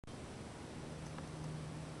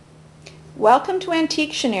Welcome to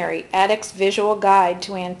Antique-tionary, Attic's visual guide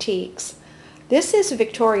to antiques. This is a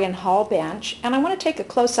Victorian hall bench, and I want to take a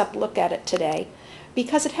close-up look at it today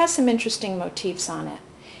because it has some interesting motifs on it.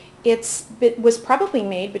 It was probably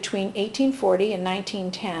made between 1840 and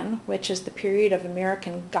 1910, which is the period of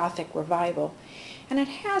American Gothic revival, and it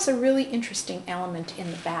has a really interesting element in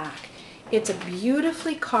the back. It's a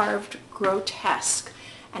beautifully carved grotesque,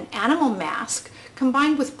 an animal mask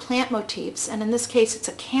combined with plant motifs, and in this case it's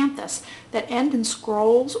acanthus, that end in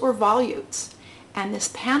scrolls or volutes. And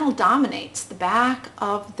this panel dominates the back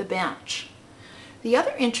of the bench. The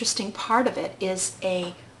other interesting part of it is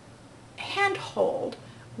a handhold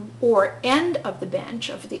or end of the bench,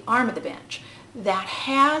 of the arm of the bench, that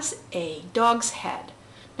has a dog's head.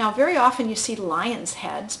 Now very often you see lions'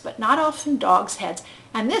 heads, but not often dogs' heads,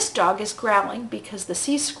 and this dog is growling because the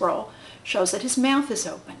C scroll shows that his mouth is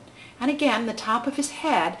open. And again, the top of his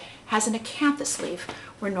head has an acanthus leaf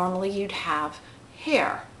where normally you'd have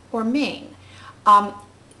hair or mane.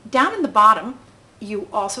 Down in the bottom, you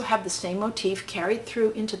also have the same motif carried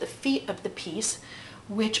through into the feet of the piece,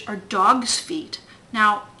 which are dog's feet.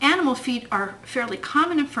 Now, animal feet are fairly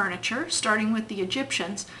common in furniture, starting with the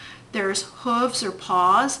Egyptians. There's hooves or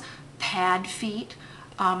paws, pad feet,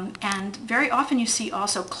 and very often you see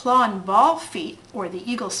also claw and ball feet, or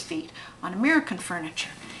the eagle's feet, on American furniture.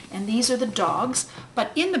 And these are the dogs,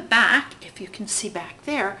 but in the back, if you can see back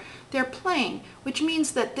there, they're plain, which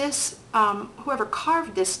means that this, whoever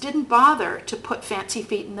carved this didn't bother to put fancy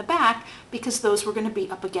feet in the back because those were going to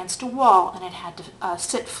be up against a wall and it had to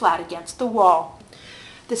sit flat against the wall.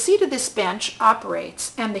 The seat of this bench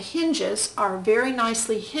operates, and the hinges are very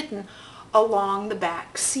nicely hidden along the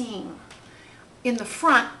back seam. In the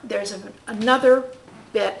front, there's another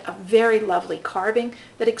bit of very lovely carving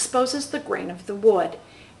that exposes the grain of the wood.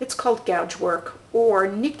 It's called gouge work or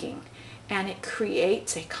nicking, and it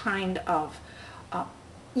creates a kind of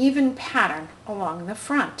even pattern along the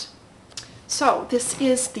front. So this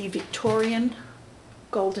is the Victorian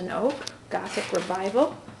Golden Oak Gothic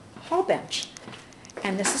Revival hall bench,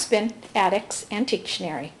 and this has been Attic's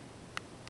Antique-tionary.